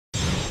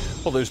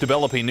Well, there's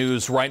developing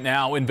news right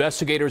now.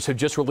 Investigators have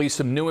just released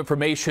some new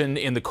information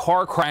in the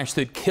car crash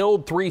that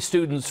killed 3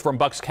 students from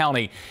Bucks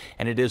County,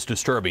 and it is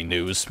disturbing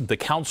news. The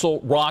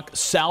Council Rock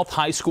South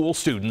High School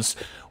students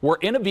were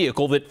in a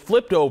vehicle that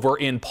flipped over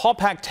in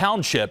Paupack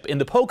Township in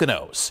the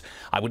Poconos.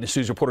 Eyewitness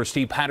News reporter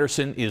Steve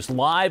Patterson is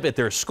live at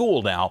their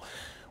school now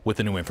with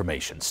the new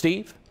information.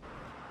 Steve?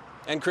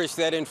 And Chris,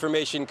 that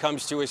information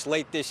comes to us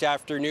late this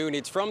afternoon.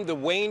 It's from the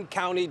Wayne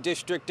County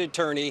District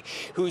Attorney,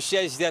 who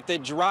says that the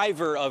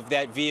driver of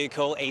that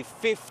vehicle, a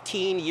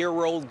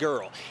 15-year-old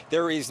girl.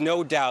 There is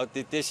no doubt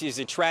that this is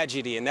a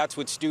tragedy, and that's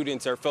what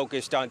students are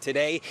focused on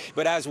today.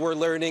 But as we're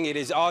learning, it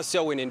is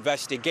also an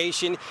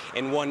investigation,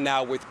 and one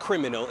now with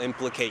criminal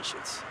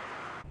implications.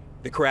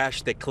 The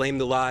crash that claimed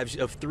the lives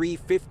of 3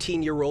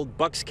 15-year-old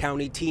Bucks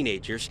County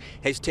teenagers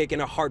has taken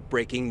a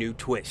heartbreaking new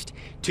twist.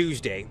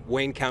 Tuesday,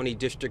 Wayne County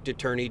District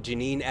Attorney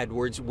Janine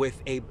Edwards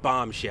with a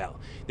bombshell.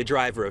 The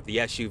driver of the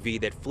SUV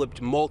that flipped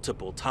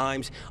multiple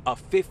times, a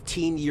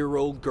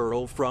 15-year-old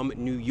girl from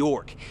New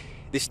York.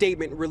 The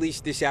statement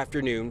released this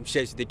afternoon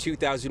says the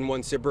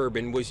 2001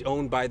 Suburban was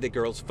owned by the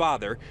girl's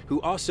father, who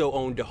also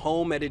owned a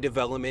home at a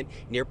development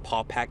near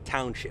Paupack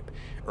Township.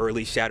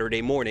 Early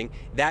Saturday morning,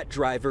 that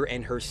driver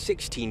and her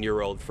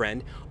 16-year-old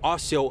friend,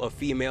 also a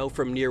female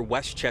from near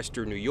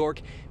Westchester, New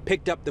York,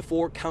 picked up the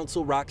 4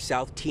 Council Rock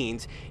South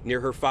teens near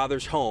her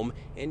father's home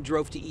and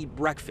drove to eat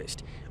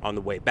breakfast. On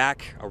the way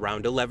back,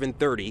 around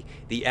 11:30,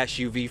 the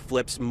SUV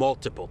flips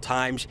multiple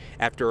times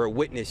after a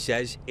witness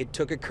says it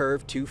took a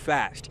curve too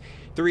fast.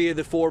 3 of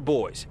the 4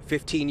 boys,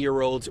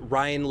 15-year-olds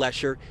Ryan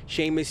Lesher,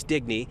 Seamus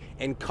Digney,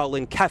 and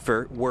Cullen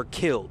Keffer, were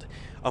killed.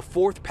 A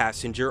 4th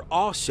passenger,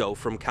 also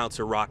from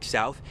Council Rock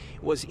South,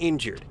 was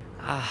injured.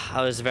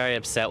 I was very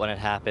upset when it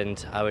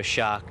happened. I was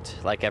shocked,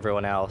 like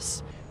everyone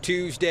else.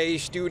 Tuesday,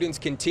 students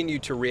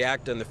continued to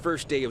react on the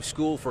first day of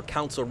school for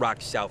Council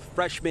Rock South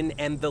freshmen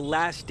and the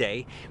last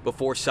day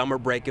before summer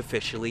break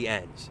officially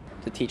ends.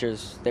 The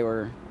teachers,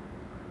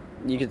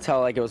 you could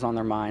tell like it was on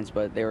their minds,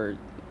 but they were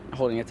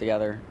holding it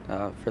together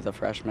for the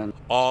freshmen.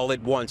 All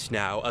at once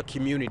now, a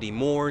community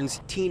mourns,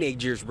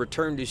 teenagers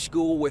return to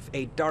school with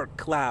a dark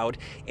cloud,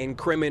 and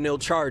criminal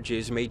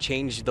charges may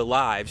change the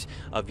lives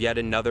of yet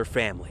another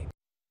family.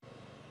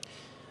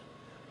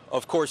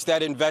 Of course,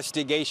 that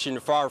investigation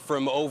far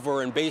from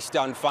over, and based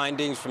on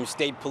findings from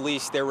state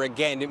police, there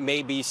again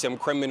may be some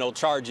criminal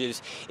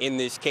charges in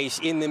this case.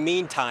 In the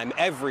meantime,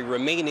 every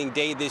remaining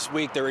day this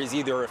week, there is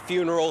either a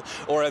funeral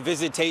or a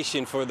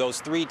visitation for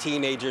those 3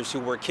 teenagers who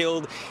were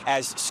killed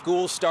as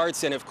school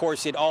starts. And of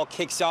course, it all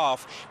kicks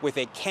off with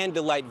a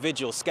candlelight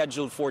vigil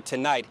scheduled for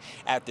tonight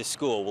at the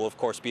school. We'll of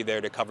course be there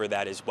to cover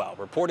that as well.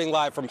 Reporting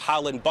live from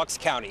Howland, Bucks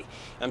County,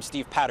 I'm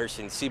Steve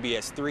Patterson,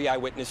 CBS 3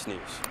 Eyewitness News.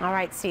 All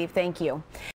right, Steve, thank you.